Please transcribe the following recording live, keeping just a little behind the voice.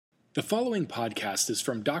The following podcast is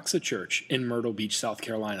from Doxa Church in Myrtle Beach, South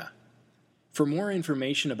Carolina. For more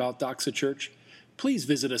information about Doxa Church, please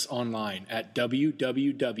visit us online at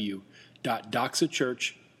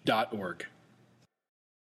www.doxachurch.org.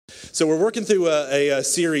 So we're working through a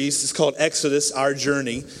series. It's called Exodus, Our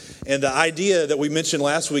Journey. And the idea that we mentioned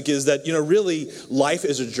last week is that, really, life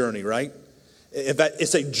is a journey, right? In fact,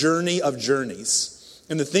 it's a journey of journeys.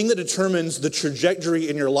 And the thing that determines the trajectory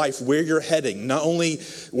in your life, where you're heading, not only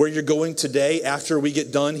where you're going today after we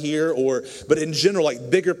get done here, but in general, like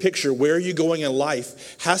bigger picture, where are you going in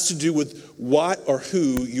life, has to do with what or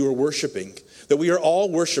who you are worshiping. That we are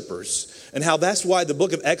all worshipers. And how that's why the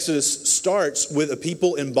book of Exodus starts with a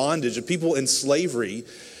people in bondage, a people in slavery,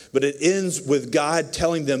 but it ends with God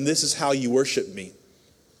telling them, this is how you worship me.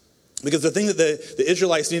 Because the thing that the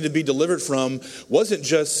Israelites needed to be delivered from wasn't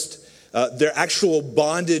just their actual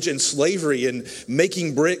bondage and slavery and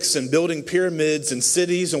making bricks and building pyramids and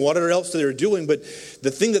cities and whatever else they were doing. But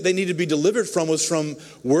the thing that they needed to be delivered from was from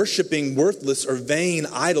worshiping worthless or vain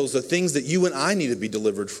idols, the things that you and I need to be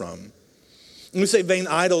delivered from. When we say vain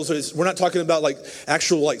idols, we're not talking about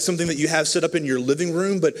actual something that you have set up in your living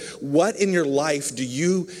room, but what in your life do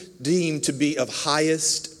you deem to be of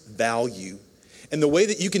highest value? And the way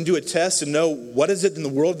that you can do a test and know what is it in the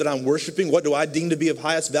world that I'm worshiping, what do I deem to be of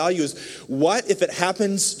highest value, is what if it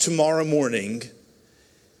happens tomorrow morning,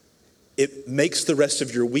 it makes the rest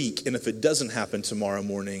of your week. And if it doesn't happen tomorrow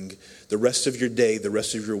morning, the rest of your day, the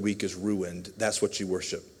rest of your week is ruined. That's what you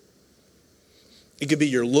worship. It could be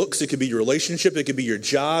your looks, it could be your relationship, it could be your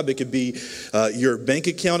job, it could be your bank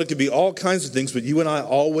account, it could be all kinds of things, but you and I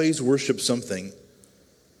always worship something.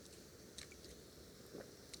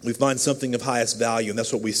 We find something of highest value, and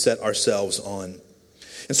that's what we set ourselves on.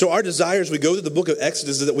 And so our desire as we go through the book of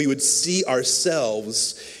Exodus is that we would see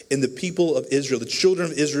ourselves in the people of Israel, the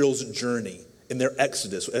children of Israel's journey, in their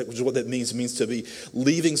exodus, which is what that means. It means to be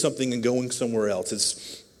leaving something and going somewhere else.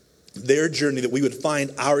 It's their journey, that we would find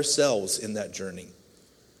ourselves in that journey.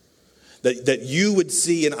 That you would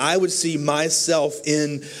see and I would see myself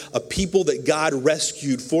in a people that God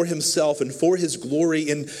rescued for himself and for his glory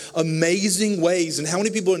in amazing ways. And how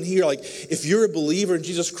many people in here, if you're a believer in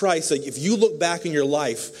Jesus Christ, if you look back in your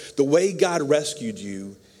life, the way God rescued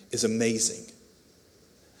you is amazing.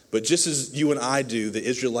 But just as you and I do, the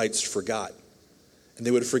Israelites forgot. And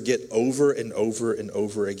they would forget over and over and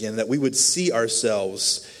over again, that we would see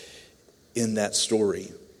ourselves in that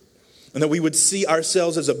story. And that we would see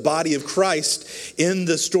ourselves as a body of Christ in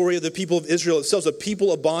the story of the people of Israel itself, a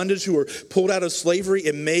people of bondage who were pulled out of slavery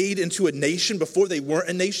and made into a nation. Before they weren't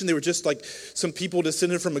a nation, they were just like some people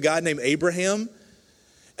descended from a guy named Abraham.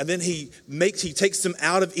 And then he takes them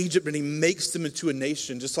out of Egypt and he makes them into a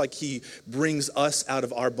nation, just like he brings us out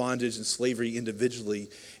of our bondage and slavery individually.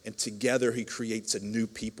 And together he creates a new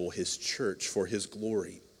people, his church, for his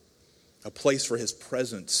glory, a place for his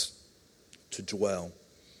presence to dwell.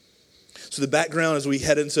 So the background as we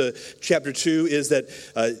head into chapter 2 is that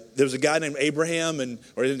there was a guy named Abraham,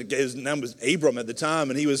 or his name was Abram at the time,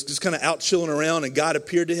 and he was just kind of out chilling around, and God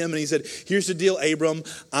appeared to him and he said, here's the deal, Abram,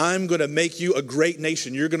 I'm going to make you a great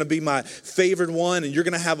nation. You're going to be my favored one, and you're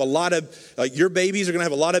going to have a lot of, your babies are going to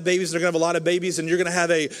have a lot of babies, they're going to have a lot of babies, and you're going to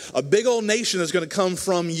have a big old nation that's going to come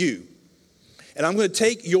from you. And I'm going to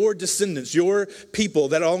take your descendants, your people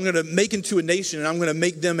that I'm going to make into a nation, and I'm going to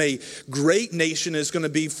make them a great nation. It's going to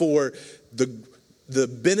be for the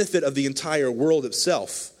benefit of the entire world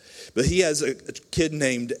itself. But he has a kid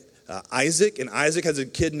named Isaac, and Isaac has a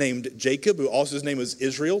kid named Jacob, who also his name was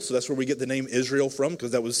Israel. So that's where we get the name Israel from,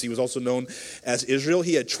 because he was also known as Israel.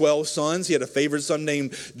 He had 12 sons. He had a favorite son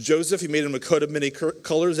named Joseph. He made him a coat of many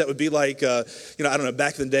colors. That would be like, I don't know,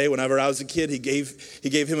 back in the day, whenever I was a kid, he gave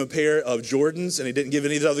him a pair of Jordans, and he didn't give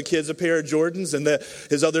any of the other kids a pair of Jordans. And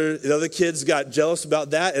the other kids got jealous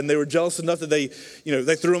about that, and they were jealous enough that they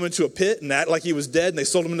threw him into a pit and acted like he was dead, and they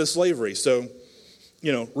sold him into slavery. So,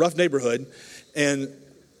 rough neighborhood. And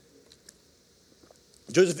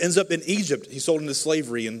Joseph ends up in Egypt. He's sold into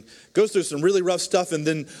slavery and goes through some really rough stuff. And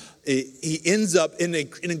then he ends up in an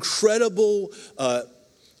incredible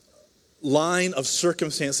line of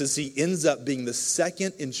circumstances. He ends up being the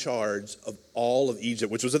second in charge of all of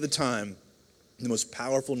Egypt, which was at the time the most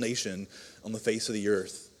powerful nation on the face of the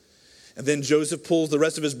earth. And then Joseph pulls the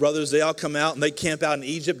rest of his brothers. They all come out and they camp out in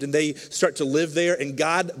Egypt and they start to live there. And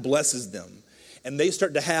God blesses them. And they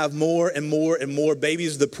start to have more and more and more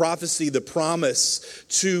babies. The prophecy, the promise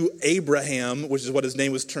to Abraham, which is what his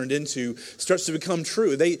name was turned into, starts to become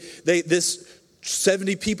true. This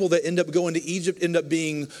 70 people that end up going to Egypt end up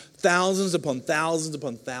being thousands upon thousands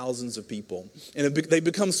upon thousands of people. And they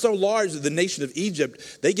become so large that the nation of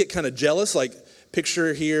Egypt, they get kind of jealous, like,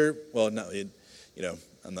 picture here, well, no,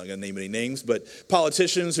 I'm not going to name any names, but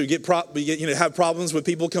politicians who have problems with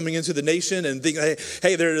people coming into the nation and think,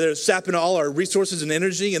 hey, they're sapping all our resources and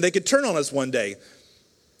energy, and they could turn on us one day.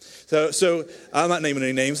 So I'm not naming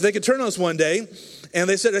any names. They could turn on us one day, and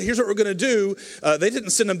they said, here's what we're going to do. They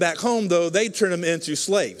didn't send them back home, though. They turned them into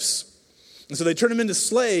slaves. And so they turned them into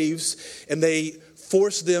slaves, and they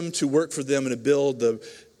forced them to work for them and to build the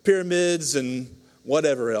pyramids and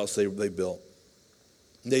whatever else they built.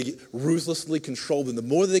 They ruthlessly controlled them. The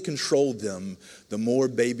more they controlled them, the more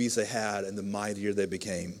babies they had and the mightier they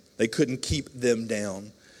became. They couldn't keep them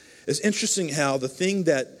down. It's interesting how the thing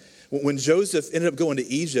that, when Joseph ended up going to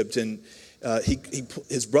Egypt and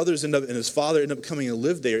his brothers and his father ended up coming and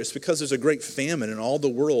live there, it's because there's a great famine in all the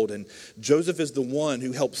world. And Joseph is the one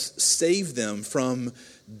who helps save them from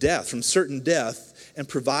death, from certain death, and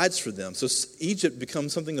provides for them. So Egypt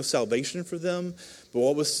becomes something of salvation for them, but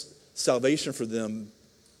what was salvation for them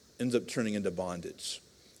ends up turning into bondage.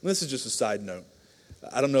 And this is just a side note.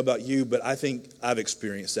 I don't know about you, but I think I've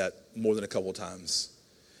experienced that more than a couple of times.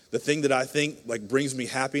 The thing that I think brings me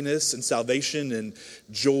happiness and salvation and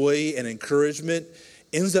joy and encouragement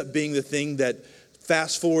ends up being the thing that,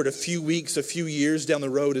 fast forward a few weeks, a few years down the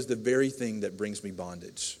road, is the very thing that brings me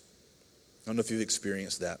bondage. I don't know if you've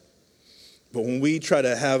experienced that. But when we try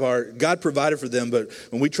to God provided for them, but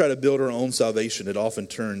when we try to build our own salvation, it often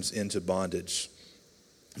turns into bondage.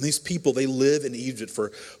 And these people, they live in Egypt for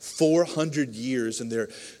 400 years, and they're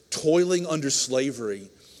toiling under slavery.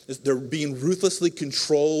 They're being ruthlessly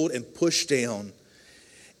controlled and pushed down.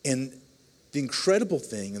 And the incredible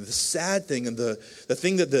thing and the sad thing and the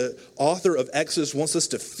thing that the author of Exodus wants us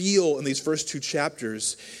to feel in these first 2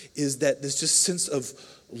 chapters is that there's just sense of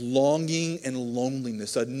longing and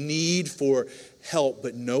loneliness, a need for help,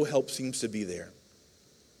 but no help seems to be there.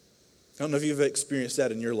 I don't know if you've experienced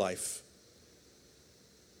that in your life.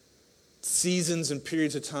 Seasons and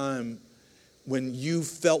periods of time when you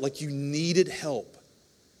felt like you needed help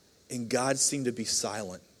and God seemed to be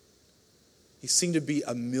silent. He seemed to be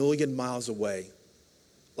a million miles away,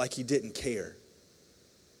 like he didn't care.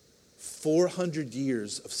 400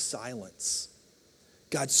 years of silence.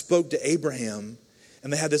 God spoke to Abraham,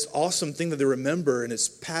 and they had this awesome thing that they remember, and it's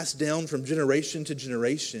passed down from generation to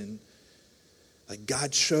generation. Like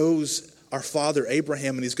God chose our father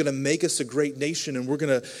Abraham, and he's going to make us a great nation, and we're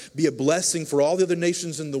going to be a blessing for all the other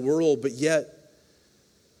nations in the world, but yet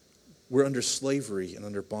we're under slavery and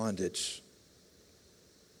under bondage.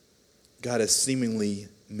 God is seemingly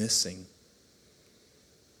missing.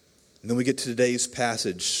 And then we get to today's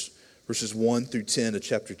passage, verses 1 through 10 of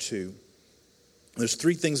chapter 2. There's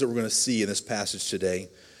 3 things that we're going to see in this passage today.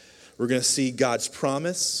 We're going to see God's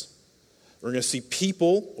promise. We're going to see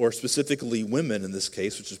people, or specifically women in this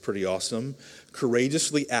case, which is pretty awesome,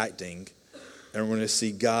 courageously acting. And we're going to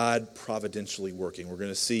see God providentially working. We're going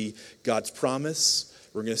to see God's promise.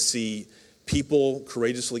 We're going to see people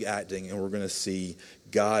courageously acting. And we're going to see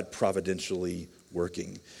God providentially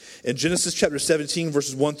working. In Genesis chapter 17,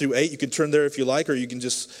 verses 1 through 8, you can turn there if you like, or you can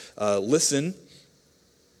just listen.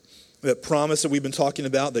 That promise that we've been talking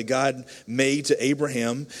about that God made to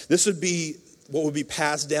Abraham. This would be what would be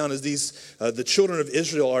passed down as the children of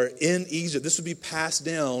Israel are in Egypt. This would be passed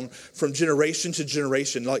down from generation to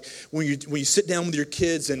generation. Like when you sit down with your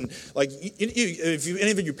kids and if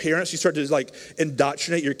any of your parents, you start to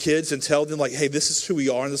indoctrinate your kids and tell them hey, this is who we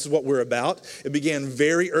are and this is what we're about. It began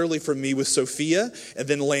very early for me with Sophia and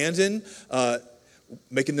then Landon,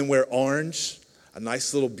 making them wear orange, a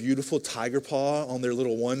nice little beautiful tiger paw on their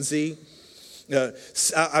little onesie.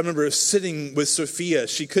 I remember sitting with Sophia.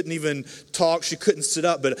 She couldn't even talk. She couldn't sit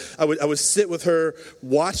up. But I would sit with her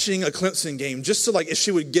watching a Clemson game just so if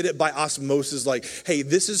she would get it by osmosis, hey,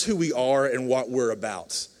 this is who we are and what we're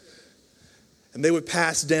about. And they would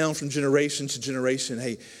pass down from generation to generation.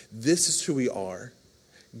 Hey, this is who we are.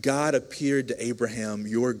 God appeared to Abraham,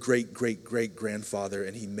 your great-great-great-grandfather,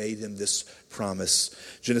 and he made him this promise.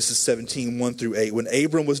 Genesis 17, 1 through 8. When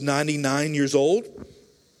Abram was 99 years old,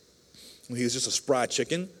 he was just a spry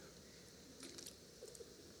chicken.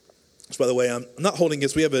 So by the way, I'm not holding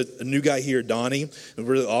this. We have a new guy here, Donnie.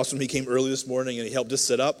 Really awesome. He came early this morning and he helped us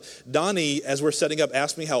set up. Donnie, as we're setting up,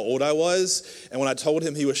 asked me how old I was. And when I told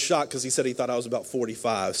him, he was shocked because he said he thought I was about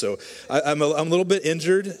 45. So I'm a little bit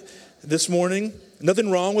injured this morning.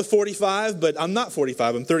 Nothing wrong with 45, but I'm not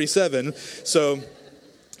 45. I'm 37. So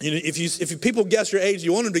if people guess your age,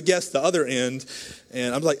 you want them to guess the other end.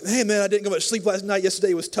 And I'm like, hey, man, I didn't go much sleep last night.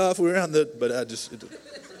 Yesterday was tough. We were around but I just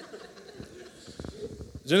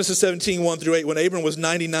Genesis 17, 1-8, when Abram was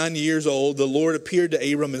 99 years old, the Lord appeared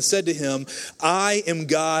to Abram and said to him, I am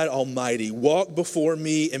God Almighty. Walk before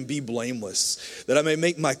me and be blameless, that I may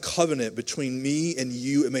make my covenant between me and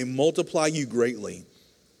you and may multiply you greatly.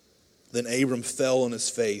 Then Abram fell on his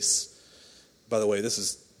face. By the way, this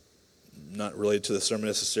is not related to the sermon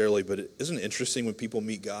necessarily, but isn't it interesting when people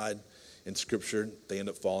meet God in Scripture, they end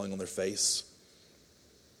up falling on their face?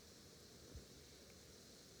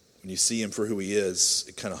 When you see him for who he is,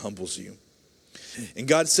 it kind of humbles you. And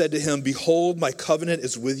God said to him, behold, my covenant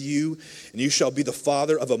is with you, and you shall be the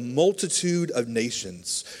father of a multitude of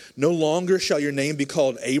nations. No longer shall your name be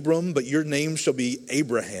called Abram, but your name shall be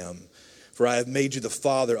Abraham. For I have made you the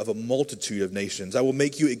father of a multitude of nations. I will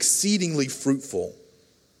make you exceedingly fruitful.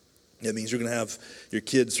 That means your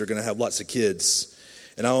kids are going to have lots of kids.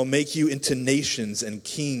 And I will make you into nations, and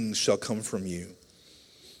kings shall come from you.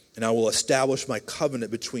 And I will establish my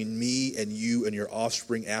covenant between me and you and your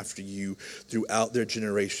offspring after you throughout their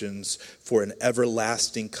generations for an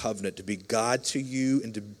everlasting covenant to be God to you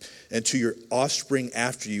and to your offspring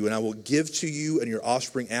after you. And I will give to you and your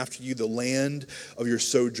offspring after you the land of your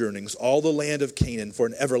sojournings, all the land of Canaan for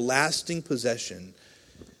an everlasting possession.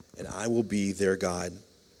 And I will be their God.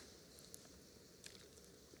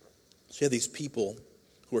 So you have these people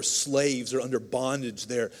who are slaves or under bondage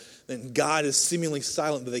there. And God is seemingly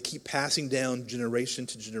silent, but they keep passing down generation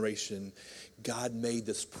to generation. God made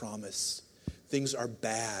this promise. Things are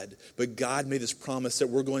bad, but God made this promise that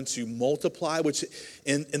we're going to multiply, which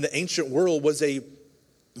in the ancient world was a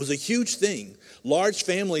huge thing. Large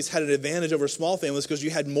families had an advantage over small families because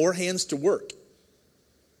you had more hands to work.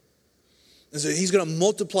 And so he's going to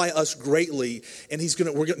multiply us greatly, and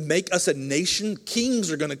we're going to make us a nation.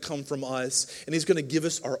 Kings are going to come from us, and he's going to give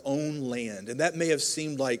us our own land. And that may have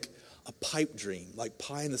seemed like a pipe dream, like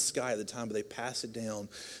pie in the sky at the time, but they pass it down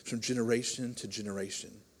from generation to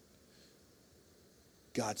generation.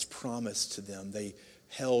 God's promise to them, they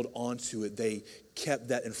held onto it. They kept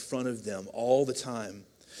that in front of them all the time.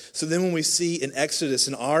 So then when we see in Exodus,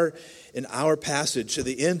 in our passage, at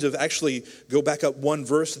the end of, actually go back up one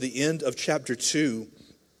verse, at the end of chapter 2,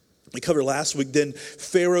 we covered last week, then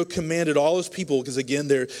Pharaoh commanded all his people, because again,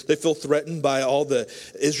 they feel threatened by all the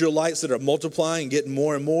Israelites that are multiplying and getting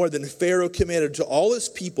more and more. Then Pharaoh commanded to all his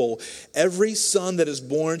people, every son that is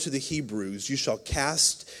born to the Hebrews, you shall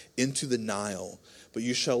cast into the Nile, but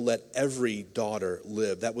you shall let every daughter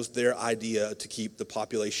live. That was their idea to keep the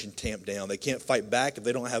population tamped down. They can't fight back if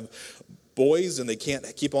they don't have boys, and they can't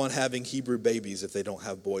keep on having Hebrew babies if they don't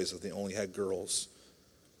have boys, if they only had girls.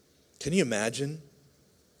 Can you imagine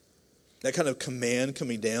that kind of command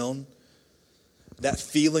coming down? That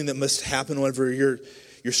feeling that must happen whenever you're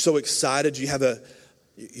so excited you're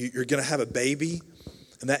going to have a baby,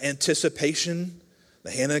 and that anticipation. The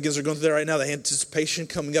Hannahs are going through that right now. The anticipation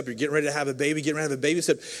coming up. You're getting ready to have a baby,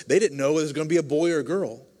 Except they didn't know it was going to be a boy or a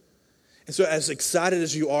girl. And so as excited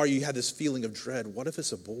as you are, you have this feeling of dread. What if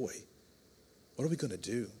it's a boy? What are we going to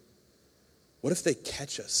do? What if they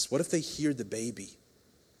catch us? What if they hear the baby?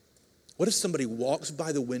 What if somebody walks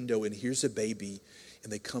by the window and hears a baby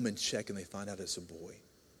and they come and check and they find out it's a boy?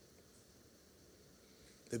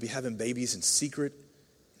 They'll be having babies in secret,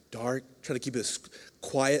 dark, trying to keep it as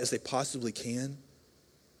quiet as they possibly can.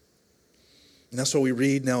 And that's what we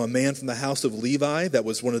read. Now, a man from the house of Levi, that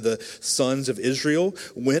was one of the sons of Israel,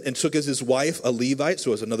 went and took as his wife a Levite,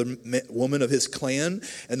 so it was another woman of his clan.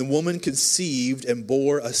 And the woman conceived and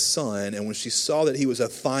bore a son. And when she saw that he was a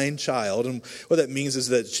fine child, and what that means is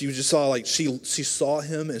that she just saw, she saw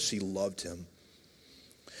him and she loved him.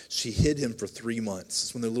 She hid him for 3 months.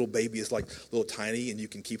 It's when the little baby is like little tiny and you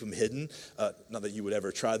can keep him hidden. Not that you would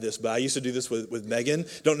ever try this, but I used to do this with Megan.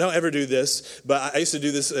 Don't ever do this, but I used to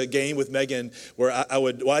do this game with Megan where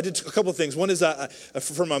I did a couple of things. One is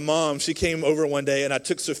for my mom, she came over one day and I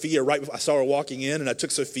took Sophia right before I saw her walking in, and I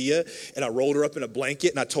took Sophia and I rolled her up in a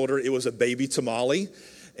blanket and I told her it was a baby tamale.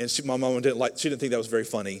 And my mom she didn't think that was very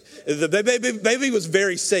funny. The baby was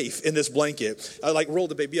very safe in this blanket. I rolled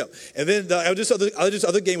the baby up. And then I did this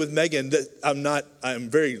other game with Megan that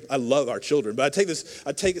I love our children. But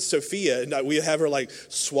I take Sophia and we have her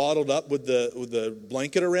swaddled up with the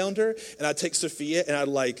blanket around her. And I take Sophia and I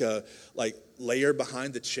lay her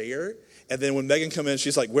behind the chair. And then when Megan come in,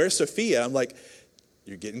 she's like, "Where's Sophia?" I'm like,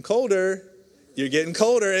 "You're getting colder. You're getting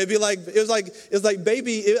colder." It was like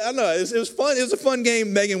baby. I don't know. It was fun. It was a fun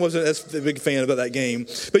game. Megan wasn't as a big fan about that game.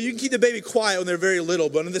 But you can keep the baby quiet when they're very little.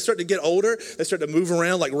 But when they start to get older, they start to move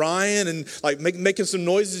around like Ryan and making some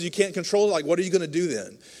noises you can't control. What are you going to do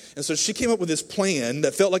then? And so she came up with this plan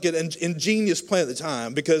that felt like an ingenious plan at the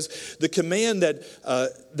time, because the command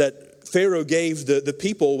that Pharaoh gave the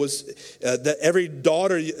people was that every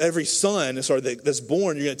daughter, every son, that's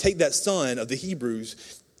born, you're going to take that son of the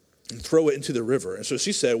Hebrews and throw it into the river. And so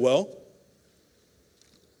she said, well,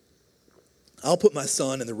 I'll put my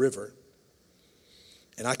son in the river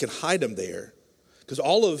and I can hide him there. Because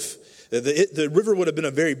all of the river would have been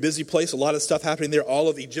a very busy place, a lot of stuff happening there. All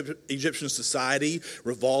of Egyptian society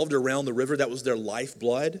revolved around the river. That was their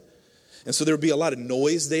lifeblood. And so there would be a lot of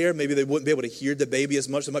noise there. Maybe they wouldn't be able to hear the baby as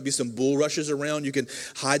much. There might be some bulrushes around. You can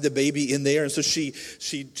hide the baby in there. And so she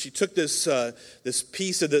took this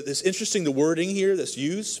piece of this interesting, the wording here that's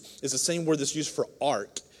used is the same word that's used for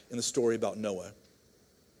ark in the story about Noah.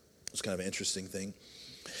 It's kind of an interesting thing.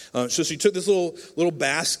 So she took this little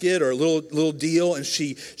basket or a little deal, and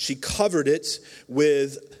she covered it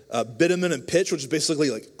with bitumen and pitch, which is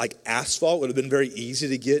basically like asphalt. It would have been very easy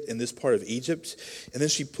to get in this part of Egypt. And then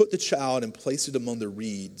she put the child and placed it among the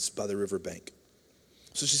reeds by the riverbank.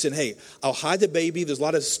 So she said, hey, I'll hide the baby. There's a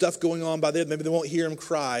lot of stuff going on by there. Maybe they won't hear him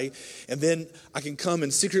cry. And then I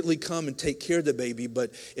can secretly come and take care of the baby.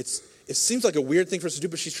 But it seems like a weird thing for us to do,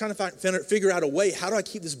 but she's trying to figure out a way. How do I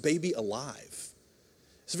keep this baby alive?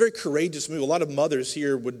 It's a very courageous move. A lot of mothers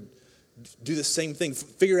here would do the same thing.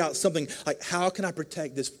 Figure out something like, how can I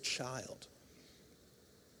protect this child?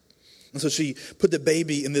 And so she put the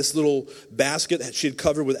baby in this little basket that she had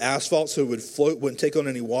covered with asphalt so it would float, wouldn't take on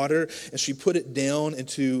any water. And she put it down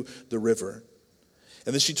into the river.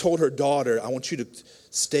 And then she told her daughter, I want you to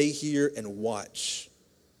stay here and watch.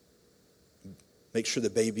 Make sure the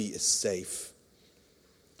baby is safe.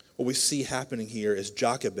 What we see happening here is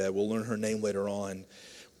Jochebed, we'll learn her name later on,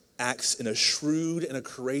 acts in a shrewd and a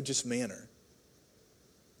courageous manner.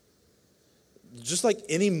 Just like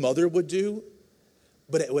any mother would do,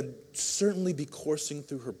 but it would certainly be coursing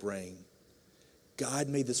through her brain. God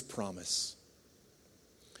made this promise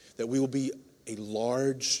that we will be a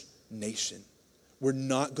large nation. We're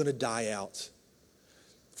not going to die out.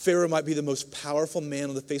 Pharaoh might be the most powerful man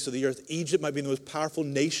on the face of the earth. Egypt might be the most powerful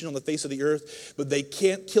nation on the face of the earth, but they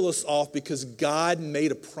can't kill us off because God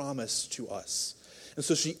made a promise to us. And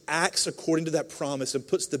so she acts according to that promise and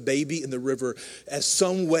puts the baby in the river as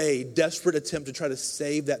some way, desperate attempt to try to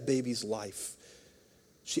save that baby's life.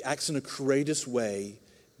 She acts in a courageous way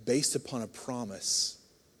based upon a promise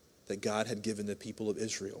that God had given the people of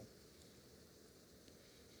Israel,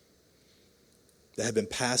 that had been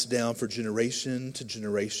passed down for generation to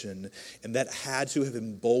generation, and that had to have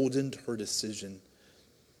emboldened her decision.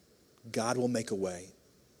 God will make a way.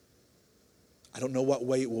 I don't know what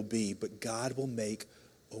way it will be, but God will make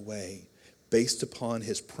a way based upon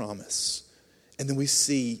his promise. And then we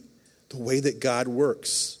see the way that God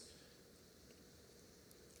works.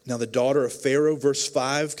 Now the daughter of Pharaoh, verse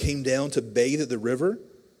 5, came down to bathe at the river.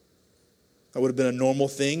 That would have been a normal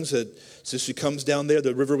thing. So she comes down there.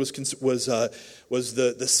 The river was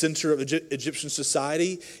the center of Egyptian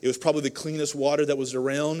society. It was probably the cleanest water that was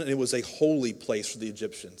around, and it was a holy place for the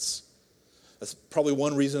Egyptians. That's probably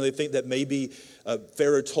one reason they think that maybe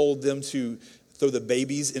Pharaoh told them to throw the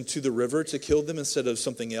babies into the river to kill them instead of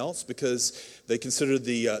something else, because they considered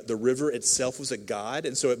the river itself was a god,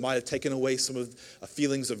 and so it might have taken away some of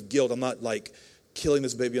feelings of guilt. I'm not like killing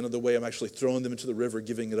this baby another way. I'm actually throwing them into the river,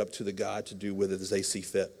 giving it up to the god to do with it as they see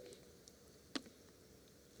fit.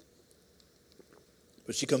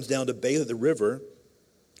 But she comes down to bathe at the river,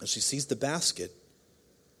 and she sees the basket.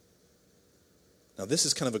 Now, this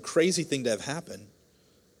is kind of a crazy thing to have happen.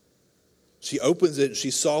 She opens it, and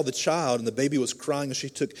she saw the child, and the baby was crying, and she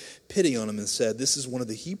took pity on him and said, this is one of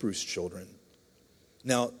the Hebrews' children.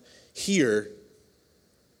 Now, here,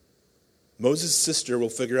 Moses' sister, we'll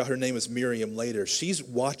figure out her name is Miriam later. She's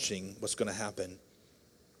watching what's going to happen.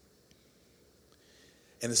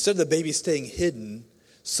 And instead of the baby staying hidden,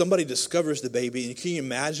 somebody discovers the baby, and can you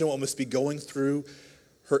imagine what must be going through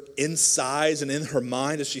her insides and in her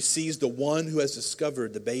mind as she sees the one who has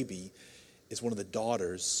discovered the baby is one of the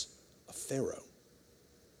daughters of Pharaoh,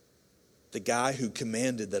 the guy who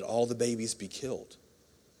commanded that all the babies be killed.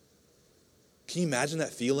 Can you imagine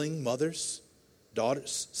that feeling, mothers,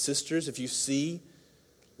 daughters, sisters, if you see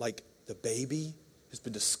like the baby has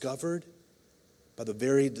been discovered by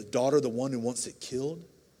the daughter, the one who wants it killed,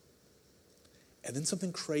 and then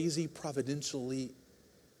something crazy providentially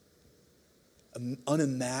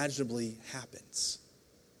unimaginably happens.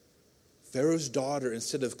 Pharaoh's daughter,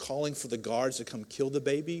 instead of calling for the guards to come kill the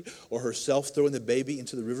baby or herself throwing the baby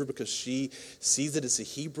into the river because she sees that it's a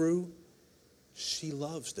Hebrew, she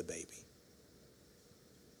loves the baby.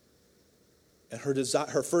 And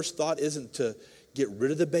her first thought isn't to get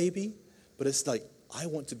rid of the baby, but it's like, I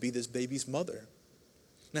want to be this baby's mother.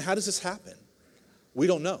 Now, how does this happen? We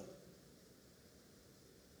don't know.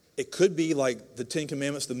 It could be like the Ten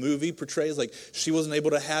Commandments, the movie portrays, like she wasn't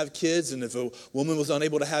able to have kids, and if a woman was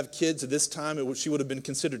unable to have kids at this time, she would have been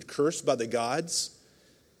considered cursed by the gods.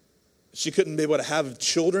 She couldn't be able to have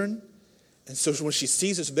children. And so when she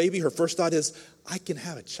sees this baby, her first thought is, I can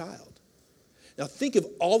have a child. Now think of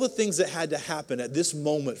all the things that had to happen at this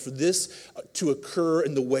moment for this to occur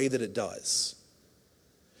in the way that it does.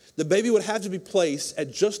 The baby would have to be placed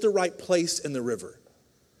at just the right place in the river,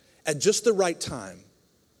 at just the right time.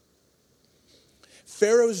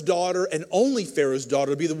 Pharaoh's daughter, and only Pharaoh's daughter,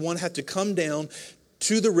 would be the one who had to come down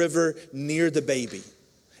to the river near the baby.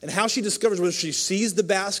 And how she discovers whether she sees the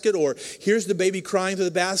basket or hears the baby crying through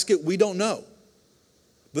the basket, we don't know.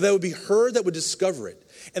 But that would be her that would discover it.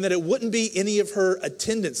 And that it wouldn't be any of her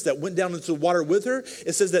attendants that went down into the water with her.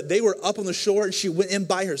 It says that they were up on the shore and she went in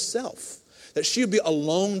by herself. That she would be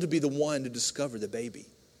alone to be the one to discover the baby.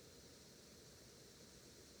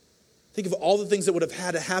 Think of all the things that would have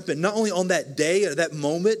had to happen, not only on that day or that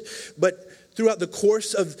moment, but throughout the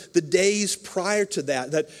course of the days prior to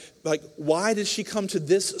that, like, why did she come to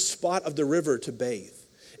this spot of the river to bathe?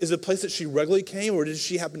 Is it a place that she regularly came, or did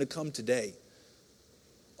she happen to come today?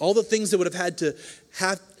 All the things that would have had to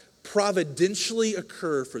have providentially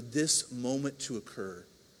occur for this moment to occur.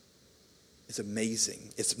 It's amazing.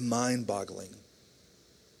 It's mind-boggling.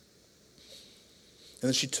 And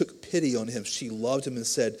then she took pity on him. She loved him and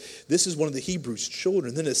said, this is one of the Hebrews'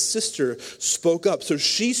 children. Then his sister spoke up. So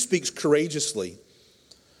she speaks courageously.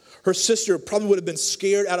 Her sister probably would have been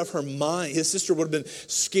scared out of her mind. His sister would have been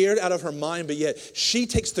scared out of her mind, but yet she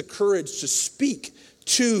takes the courage to speak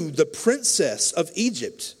to the princess of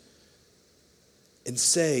Egypt and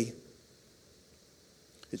say,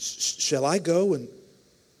 shall I go and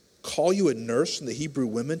call you a nurse from the Hebrew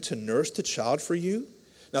women to nurse the child for you?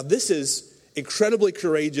 Now this is incredibly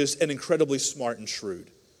courageous and incredibly smart and shrewd.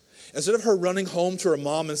 Instead of her running home to her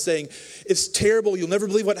mom and saying, it's terrible, you'll never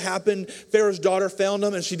believe what happened, Pharaoh's daughter found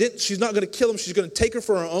him, and she's not going to kill him, she's going to take her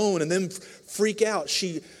for her own and then freak out.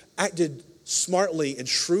 She acted smartly and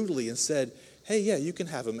shrewdly and said, hey, yeah, you can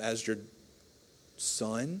have him as your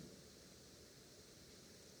son.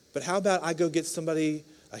 But how about I go get somebody,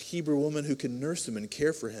 a Hebrew woman who can nurse him and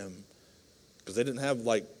care for him? Because they didn't have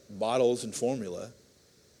like bottles and formula.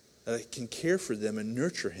 That can care for them and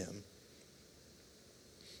nurture him.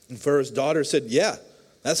 And Pharaoh's daughter said, yeah,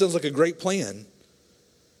 that sounds like a great plan.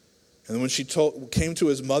 And when she came to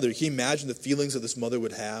his mother, he imagined the feelings that this mother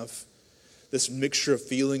would have. This mixture of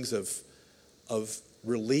feelings of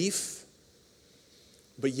relief,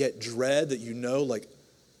 but yet dread that like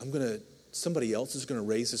somebody else is going to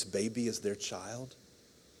raise this baby as their child.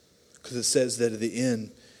 Because it says that at the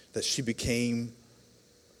end that she became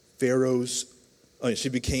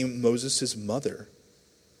Moses' mother.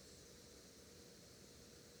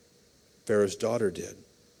 Pharaoh's daughter did.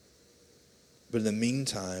 But in the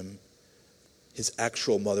meantime, his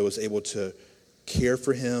actual mother was able to care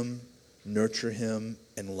for him, nurture him,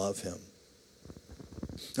 and love him.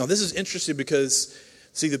 Now this is interesting because,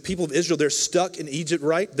 see, the people of Israel, they're stuck in Egypt,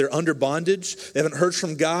 right? They're under bondage. They haven't heard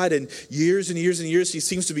from God in years and years and years. He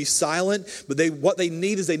seems to be silent. But what they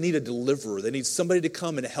need is they need a deliverer. They need somebody to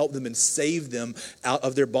come and help them and save them out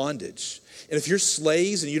of their bondage. And if you're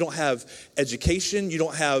slaves and you don't have education, you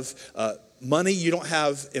don't have money, you don't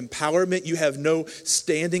have empowerment, you have no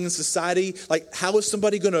standing in society, like how is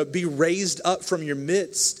somebody going to be raised up from your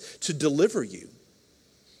midst to deliver you?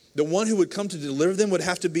 The one who would come to deliver them would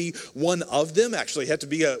have to be one of them, actually had to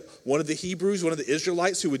be one of the Hebrews, one of the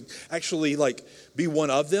Israelites who would actually be one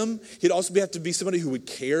of them. He'd also have to be somebody who would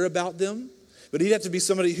care about them, but he'd have to be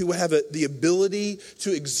somebody who would have the ability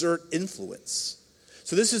to exert influence.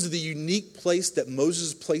 So this is the unique place that Moses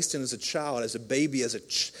is placed in as a child, as a baby, as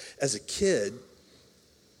a kid.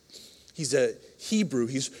 He's a Hebrew.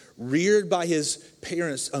 He's reared by his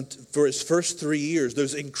parents for his first 3 years.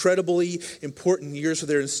 Those incredibly important years where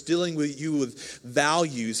they're instilling you with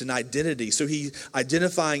values and identity. So he's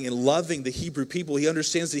identifying and loving the Hebrew people. He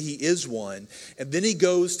understands that he is one. And then he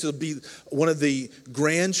goes to be one of the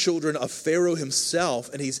grandchildren of Pharaoh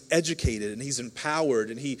himself. And he's educated and he's empowered.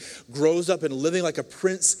 And he grows up and living like a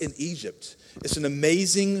prince in Egypt. It's an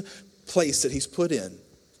amazing place that he's put in.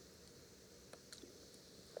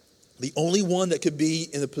 The only one that could be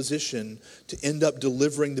in a position to end up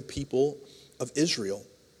delivering the people of Israel.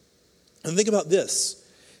 And think about this.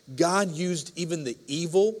 God used even the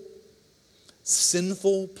evil,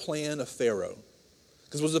 sinful plan of Pharaoh.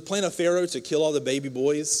 Because was the plan of Pharaoh to kill all the baby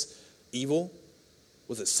boys evil?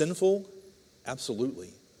 Was it sinful? Absolutely.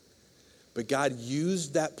 But God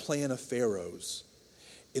used that plan of Pharaoh's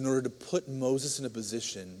in order to put Moses in a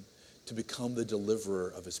position to become the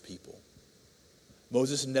deliverer of his people.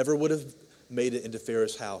 Moses never would have made it into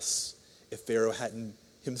Pharaoh's house if Pharaoh hadn't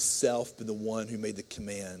himself been the one who made the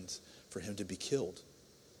command for him to be killed.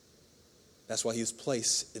 That's why he was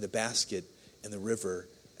placed in a basket in the river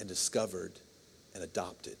and discovered and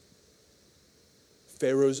adopted.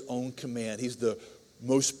 Pharaoh's own command. He's the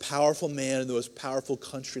most powerful man in the most powerful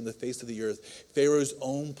country in the face of the earth. Pharaoh's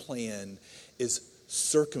own plan is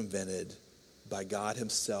circumvented by God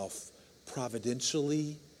himself,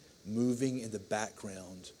 providentially moving in the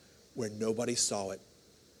background where nobody saw it.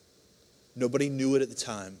 Nobody knew it at the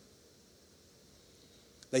time.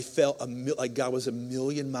 They felt like God was a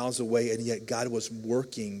million miles away, and yet God was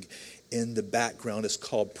working in the background. It's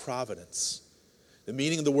called providence. The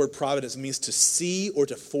meaning of the word providence means to see or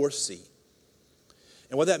to foresee.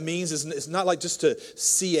 And what that means is it's not like just to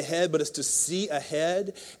see ahead, but it's to see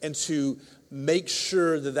ahead and to make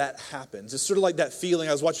sure that that happens. It's sort of like that feeling.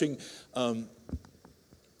 I was watching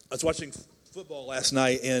football last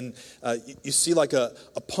night, and you see like a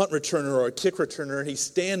punt returner or a kick returner, and he's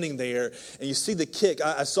standing there, and you see the kick.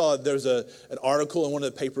 I saw there's an article in one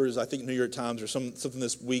of the papers, I think New York Times or something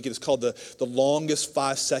this week. It's called the longest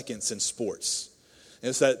 5 seconds in sports. And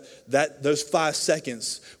it's those 5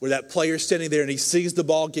 seconds where that player's standing there and he sees the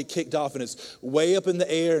ball get kicked off and it's way up in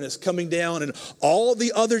the air and it's coming down, and all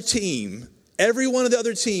the other team, every one of the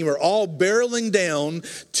other team are all barreling down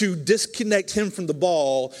to disconnect him from the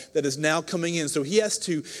ball that is now coming in. So he has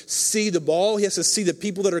to see the ball. He has to see the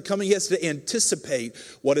people that are coming. He has to anticipate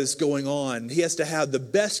what is going on. He has to have the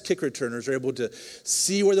best kick returners are able to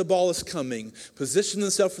see where the ball is coming, position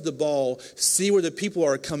themselves for the ball, see where the people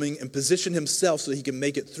are coming, and position himself so that he can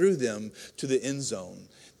make it through them to the end zone.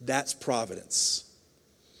 That's providence.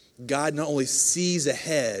 God not only sees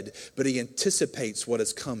ahead, but he anticipates what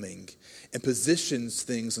is coming and positions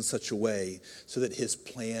things in such a way so that his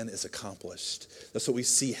plan is accomplished. That's what we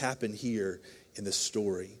see happen here in this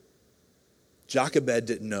story. Jochebed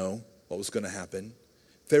didn't know what was going to happen.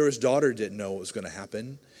 Pharaoh's daughter didn't know what was going to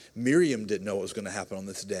happen. Miriam didn't know what was going to happen on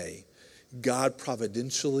this day. God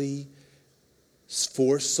providentially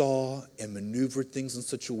foresaw and maneuvered things in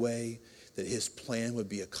such a way that his plan would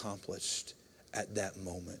be accomplished at that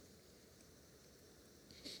moment.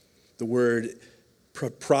 The word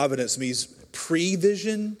providence means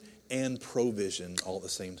prevision and provision all at the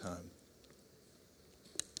same time.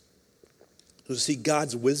 So to see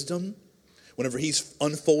God's wisdom, whenever he's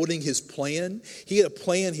unfolding his plan, he had a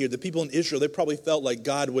plan here. The people in Israel, they probably felt like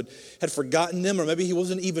God had forgotten them, or maybe he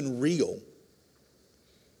wasn't even real.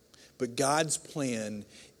 But God's plan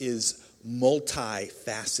is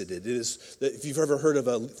multifaceted. It is, if you've ever heard of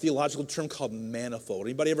a theological term called manifold.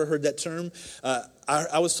 Anybody ever heard that term?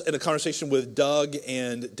 I was in a conversation with Doug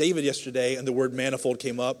and David yesterday, and the word manifold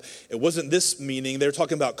came up. It wasn't this meaning. They were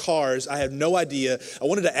talking about cars. I had no idea. I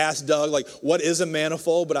wanted to ask Doug, what is a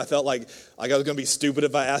manifold? But I felt like I was going to be stupid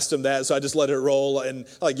if I asked him that, so I just let it roll. And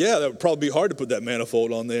that would probably be hard to put that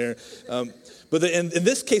manifold on there. But in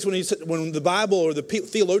this case, when the Bible or the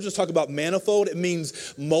theologians talk about manifold, it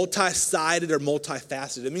means multi-sided or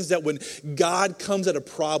multifaceted. It means that when God comes at a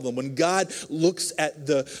problem, when God looks at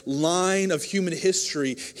the line of human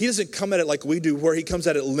history, he doesn't come at it like we do, where he comes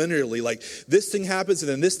at it linearly. Like this thing happens, and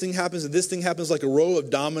then this thing happens, and this thing happens, like a row of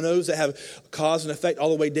dominoes that have cause and effect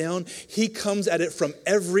all the way down. He comes at it from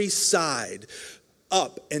every side,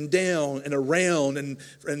 up and down and around and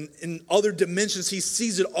in other dimensions. He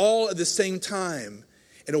sees it all at the same time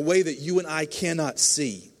in a way that you and I cannot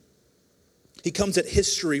see. He comes at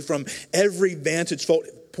history from every vantage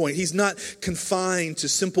point. He's not confined to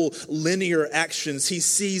simple linear actions. He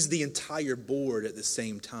sees the entire board at the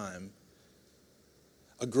same time.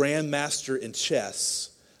 A grandmaster in chess.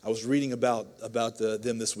 I was reading about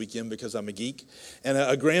them this weekend because I'm a geek. And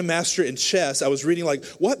a grandmaster in chess, I was reading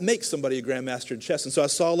what makes somebody a grandmaster in chess. And so I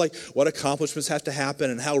saw what accomplishments have to happen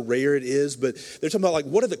and how rare it is. But they're talking about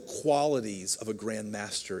what are the qualities of a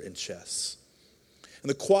grandmaster in chess. And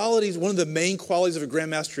the qualities, one of the main qualities of a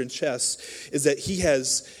grandmaster in chess is that he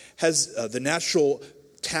has the natural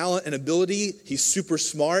talent and ability. He's super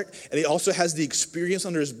smart, and he also has the experience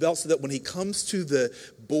under his belt so that when he comes to the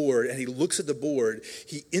board and he looks at the board,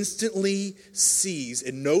 he instantly sees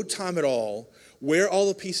in no time at all where all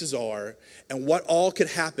the pieces are and what all could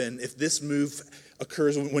happen if this move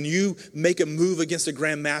occurs. When you make a move against a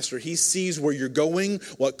grandmaster, he sees where you're going,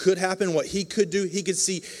 what could happen, what he could do. He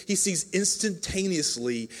sees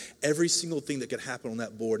instantaneously every single thing that could happen on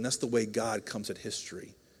that board, and that's the way God comes at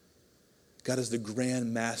history. God is the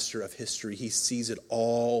grand master of history. He sees it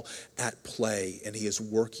all at play, and he is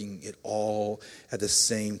working it all at the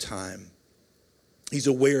same time. He's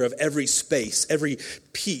aware of every space, every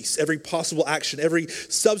piece, every possible action, every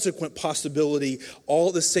subsequent possibility, all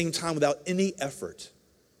at the same time without any effort.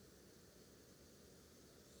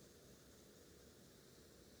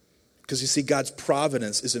 Because you see, God's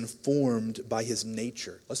providence is informed by his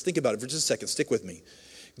nature. Let's think about it for just a second. Stick with me.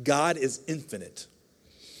 God is infinite.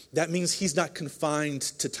 That means he's not confined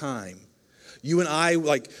to time. You and I,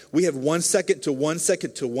 we have 1 second to 1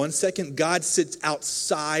 second to 1 second. God sits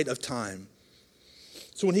outside of time.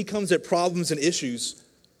 So when he comes at problems and issues,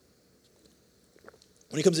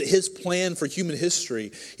 when he comes at his plan for human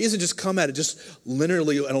history, he doesn't just come at it just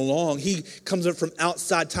linearly and along. He comes up from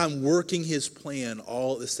outside time, working his plan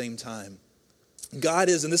all at the same time. God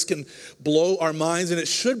is, and this can blow our minds, and it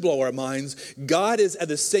should blow our minds, God is at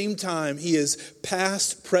the same time, he is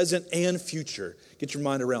past, present, and future. Get your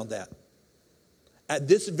mind around that. At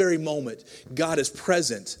this very moment, God is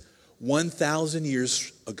present 1,000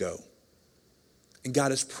 years ago. And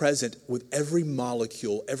God is present with every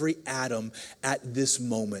molecule, every atom at this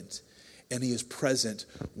moment. And he is present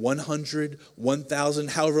 100, 1,000,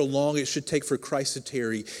 however long it should take for Christ to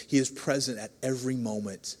tarry. He is present at every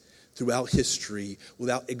moment throughout history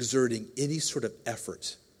without exerting any sort of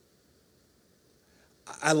effort.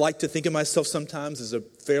 I like to think of myself sometimes as a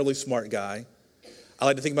fairly smart guy. I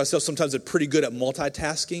like to think of myself sometimes as pretty good at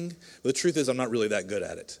multitasking. But the truth is I'm not really that good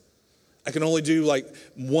at it. I can only do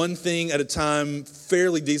one thing at a time,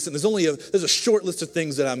 fairly decent. There's a short list of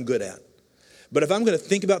things that I'm good at. But if I'm going to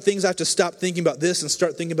think about things, I have to stop thinking about this and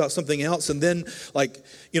start thinking about something else. And then,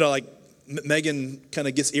 Megan kind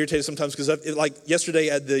of gets irritated sometimes because, yesterday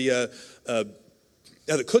at the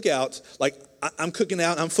cookout, I'm cooking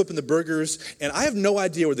out, I'm flipping the burgers, and I have no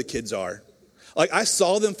idea where the kids are. I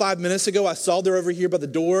saw them 5 minutes ago. I saw they're over here by the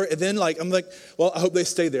door. And then I'm like, well, I hope they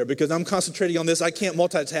stay there because I'm concentrating on this. I can't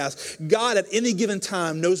multitask. God at any given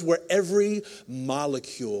time knows where every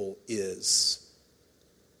molecule is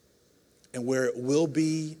and where it will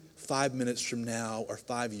be 5 minutes from now or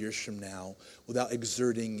 5 years from now without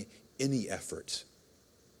exerting any effort,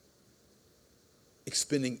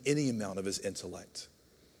 expending any amount of his intellect.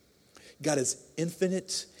 God is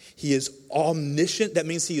infinite. He is omniscient. That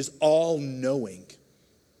means he is all-knowing.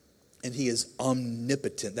 And he is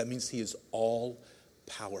omnipotent. That means he is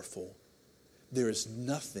all-powerful. There is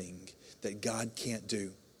nothing that God can't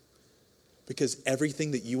do. Because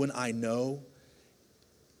everything that you and I know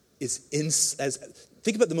is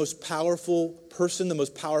think about the most powerful person, the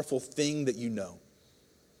most powerful thing that you know.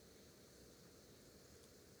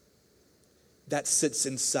 That sits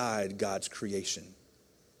inside God's creation.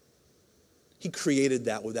 He created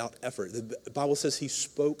that without effort. The Bible says he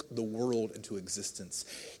spoke the world into existence.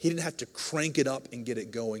 He didn't have to crank it up and get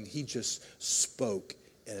it going. He just spoke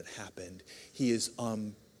and it happened. He is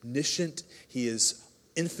omniscient. He is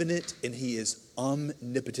infinite and he is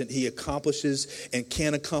omnipotent. He accomplishes and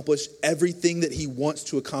can accomplish everything that he wants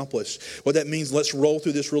to accomplish. What that means, let's roll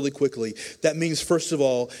through this really quickly. That means, first of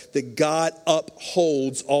all, that God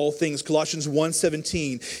upholds all things. Colossians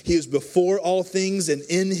 1:17, he is before all things and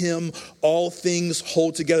in him all things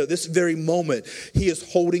hold together. This very moment, he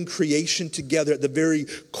is holding creation together at the very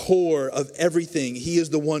core of everything. He is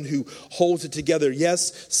the one who holds it together.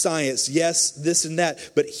 Yes, science. Yes, this and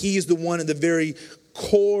that. But he is the one in the very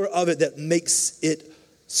core of it that makes it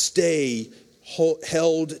stay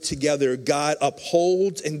held together. God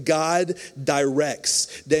upholds and God directs.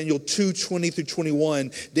 Daniel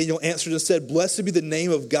 2:20-21. Daniel answered and said, "Blessed be the name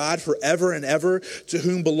of God forever and ever, to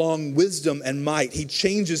whom belong wisdom and might. He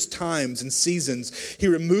changes times and seasons. He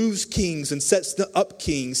removes kings and sets up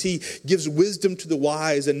kings. He gives wisdom to the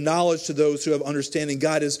wise and knowledge to those who have understanding."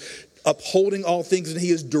 God is upholding all things, and he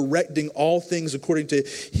is directing all things according to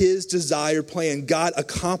his desired plan. God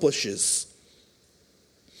accomplishes.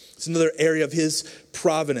 It's another area of his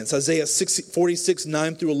providence. Isaiah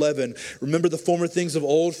 46:9-11. Remember the former things of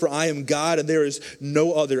old, for I am God and there is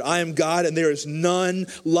no other. I am God and there is none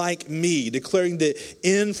like me. Declaring the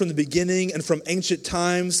end from the beginning and from ancient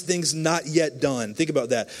times, things not yet done. Think about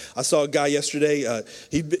that. I saw a guy yesterday.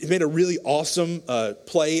 He made a really awesome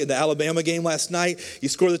play in the Alabama game last night. He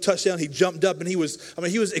scored the touchdown. He jumped up and he was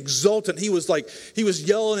exultant. He was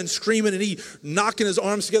yelling and screaming and he knocking his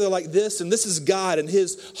arms together like this. And this is God in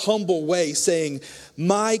his humble way saying,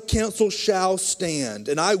 "My counsel shall stand,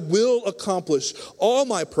 and I will accomplish all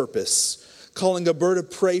my purpose. Calling a bird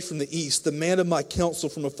of prey from the east, the man of my counsel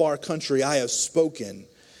from a far country, I have spoken,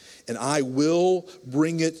 and I will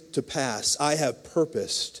bring it to pass. I have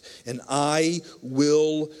purposed, and I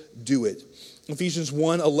will do it." Ephesians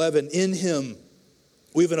 1:11, in him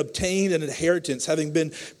We have obtained an inheritance, having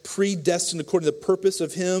been predestined according to the purpose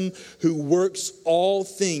of him who works all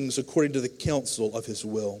things according to the counsel of his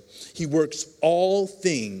will. He works all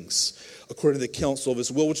things according to the counsel of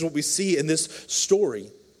his will, which is what we see in this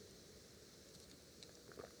story.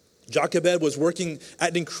 Jochebed was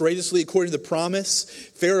acting courageously according to the promise.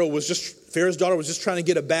 Pharaoh's daughter was just trying to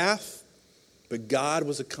get a bath, but God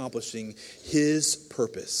was accomplishing his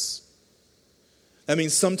purpose. That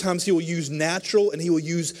means sometimes he will use natural and he will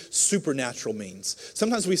use supernatural means.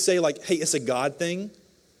 Sometimes we say like, hey, it's a God thing.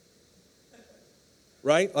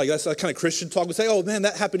 Right? Like that's a kind of Christian talk. We say, oh man,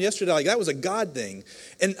 that happened yesterday. Like that was a God thing.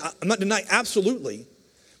 And I'm not denying absolutely.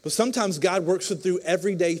 But sometimes God works through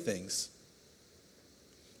everyday things.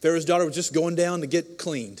 Pharaoh's daughter was just going down to get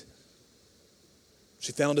cleaned.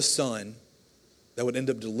 She found a son that would end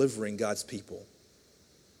up delivering God's people.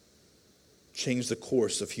 Change the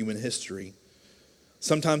course of human history.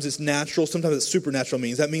 Sometimes it's natural, sometimes it's supernatural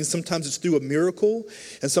means. That means sometimes it's through a miracle,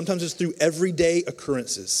 and sometimes it's through everyday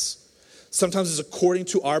occurrences. Sometimes it's according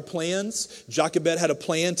to our plans. Jochebed had a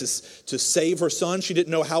plan to save her son. She didn't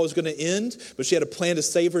know how it was going to end, but she had a plan to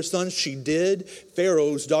save her son. She did.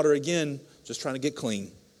 Pharaoh's daughter, again, just trying to get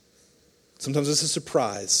clean. Sometimes it's a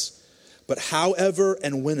surprise. But however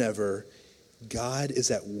and whenever, God is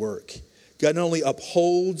at work. God not only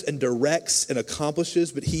upholds and directs and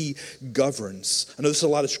accomplishes, but he governs. I know this is a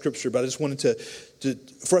lot of scripture, but I just wanted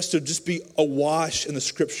for us to just be awash in the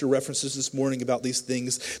scripture references this morning about these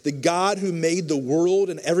things. The God who made the world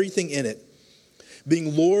and everything in it,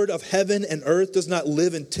 being Lord of heaven and earth, does not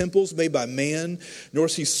live in temples made by man, nor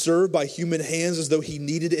is he served by human hands as though he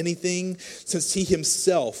needed anything, since he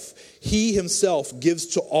himself gives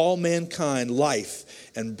to all mankind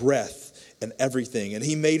life and breath and everything. And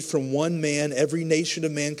he made from one man every nation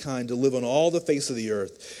of mankind to live on all the face of the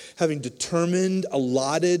earth, having determined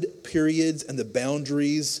allotted periods and the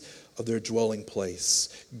boundaries of their dwelling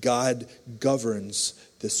place. God governs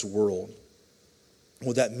this world.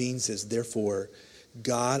 What that means is, therefore,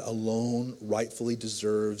 God alone rightfully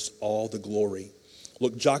deserves all the glory.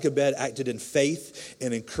 Look, Jochebed acted in faith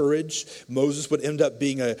and in courage. Moses would end up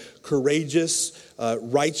being a courageous,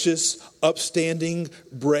 righteous, upstanding,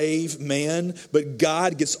 brave man. But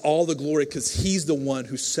God gets all the glory because he's the one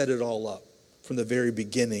who set it all up from the very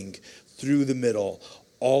beginning, through the middle,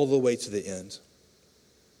 all the way to the end.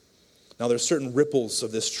 Now, there are certain ripples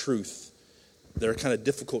of this truth that are kind of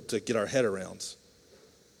difficult to get our head around.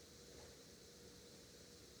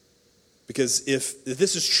 Because if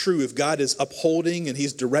this is true, if God is upholding and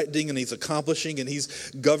he's directing and he's accomplishing and he's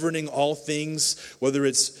governing all things, whether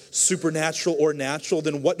it's supernatural or natural,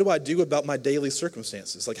 then what do I do about my daily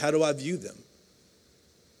circumstances? Like, how do I view them?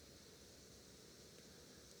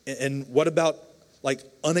 And what about like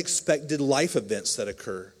unexpected life events that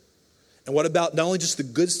occur? And what about not only just the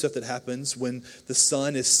good stuff that happens when the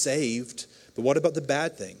son is saved, but what about the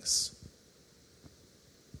bad things?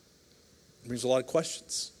 It brings a lot of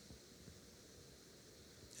questions.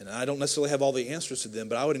 And I don't necessarily have all the answers to them,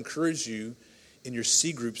 but I would encourage you in your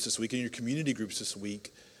C groups this week, in your community groups this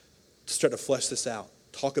week, to start to flesh this out.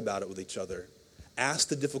 Talk about it with each other. Ask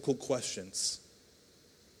the difficult questions.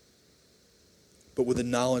 But with the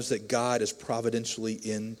knowledge that God is providentially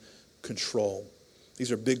in control.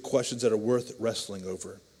 These are big questions that are worth wrestling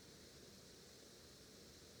over.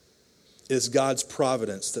 It is God's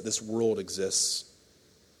providence that this world exists.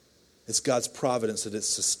 It's God's providence that it's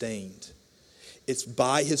sustained. It's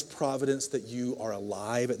by his providence that you are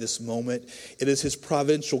alive at this moment. It is his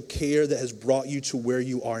providential care that has brought you to where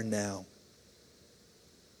you are now.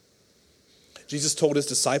 Jesus told his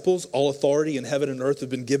disciples, all authority in heaven and earth have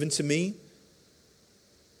been given to me.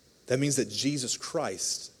 That means that Jesus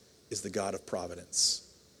Christ is the God of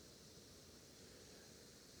providence.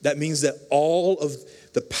 That means that all of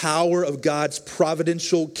the power of God's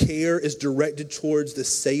providential care is directed towards the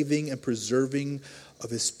saving and preserving of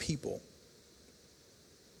his people.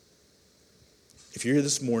 If you're here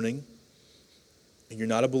this morning and you're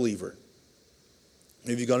not a believer,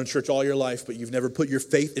 maybe you've gone to church all your life, but you've never put your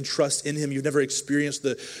faith and trust in him, you've never experienced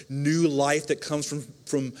the new life that comes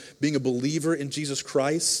from being a believer in Jesus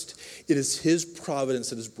Christ, it is his providence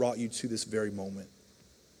that has brought you to this very moment.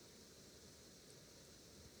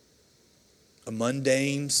 A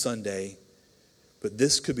mundane Sunday, but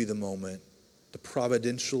this could be the moment, the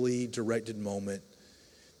providentially directed moment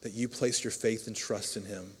that you place your faith and trust in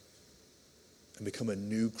him and become a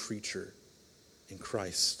new creature in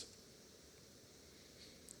Christ.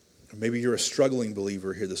 Or maybe you're a struggling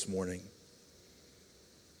believer here this morning.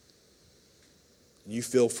 And you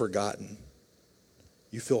feel forgotten.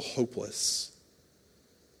 You feel hopeless.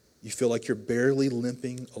 You feel like you're barely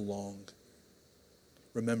limping along.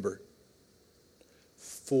 Remember,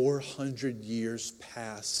 400 years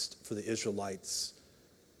passed for the Israelites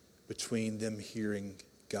between them hearing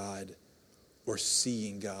God or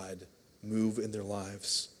seeing God move in their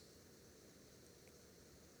lives.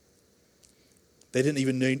 They didn't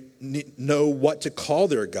even know what to call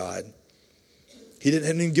their God. Hadn't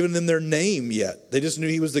even given them their name yet. They just knew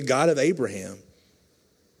he was the God of Abraham.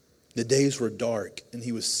 The days were dark and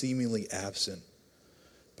he was seemingly absent.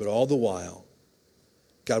 But all the while,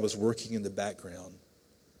 God was working in the background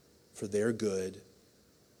for their good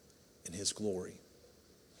and his glory.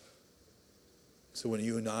 So when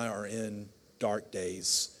you and I are in dark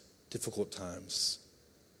days, difficult times,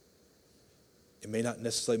 it may not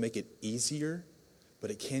necessarily make it easier,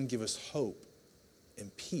 but it can give us hope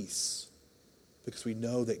and peace because we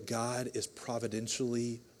know that God is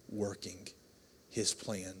providentially working his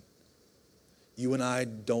plan. You and I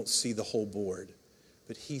don't see the whole board,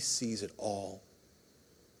 but he sees it all.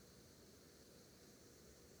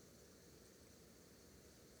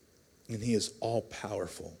 And he is all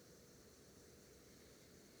powerful.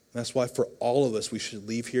 That's why for all of us, we should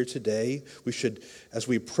leave here today. We should, as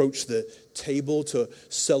we approach the table to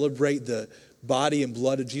celebrate the body and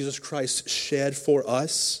blood of Jesus Christ shed for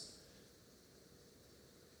us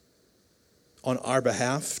on our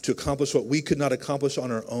behalf to accomplish what we could not accomplish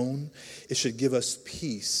on our own, it should give us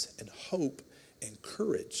peace and hope and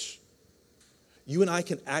courage. You and I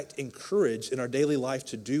can act in courage in our daily life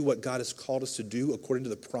to do what God has called us to do according to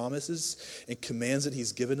the promises and commands that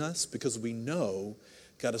he's given us because we know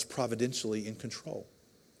God is providentially in control,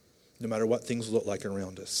 no matter what things look like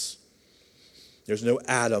around us. There's no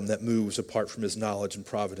atom that moves apart from his knowledge and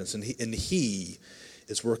providence, and he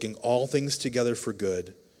is working all things together for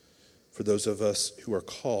good for those of us who are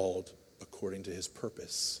called according to his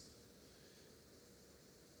purpose.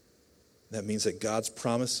 That means that God's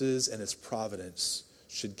promises and his providence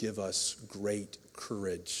should give us great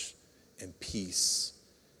courage and peace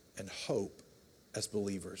and hope as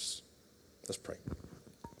believers. Let's pray.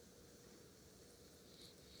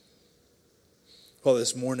 Well,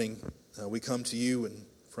 this morning we come to you and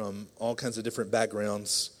from all kinds of different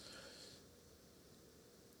backgrounds.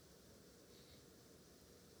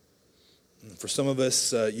 And for some of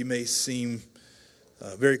us, you may seem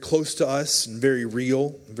very close to us and very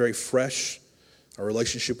real and very fresh, our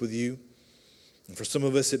relationship with you. And for some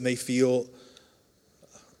of us, it may feel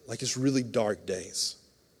like it's really dark days.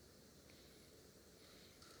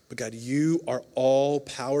 But God, you are all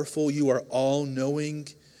powerful. You are all knowing.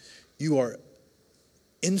 You are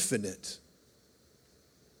infinite.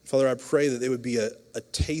 Father, I pray that there would be a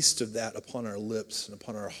taste of that upon our lips and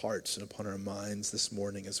upon our hearts and upon our minds this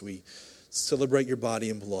morning as we celebrate your body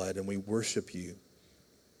and blood and we worship you.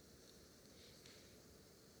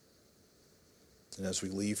 And as we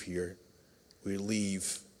leave here, we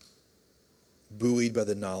leave buoyed by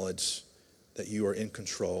the knowledge that you are in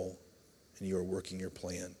control and you are working your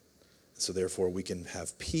plan. So therefore we can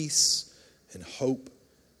have peace and hope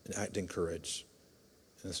and act in courage.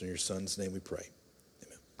 And it's in your Son's name we pray.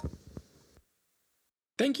 Amen.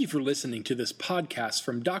 Thank you for listening to this podcast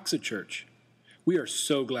from Doxa Church. We are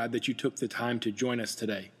so glad that you took the time to join us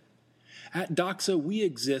today. At Doxa, we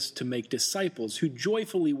exist to make disciples who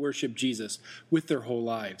joyfully worship Jesus with their whole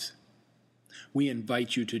lives. We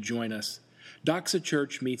invite you to join us. Doxa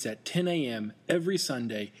Church meets at 10 a.m. every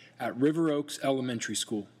Sunday at River Oaks Elementary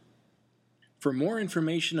School. For more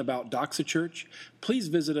information about Doxa Church, please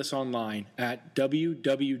visit us online at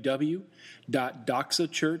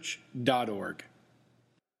www.doxachurch.org.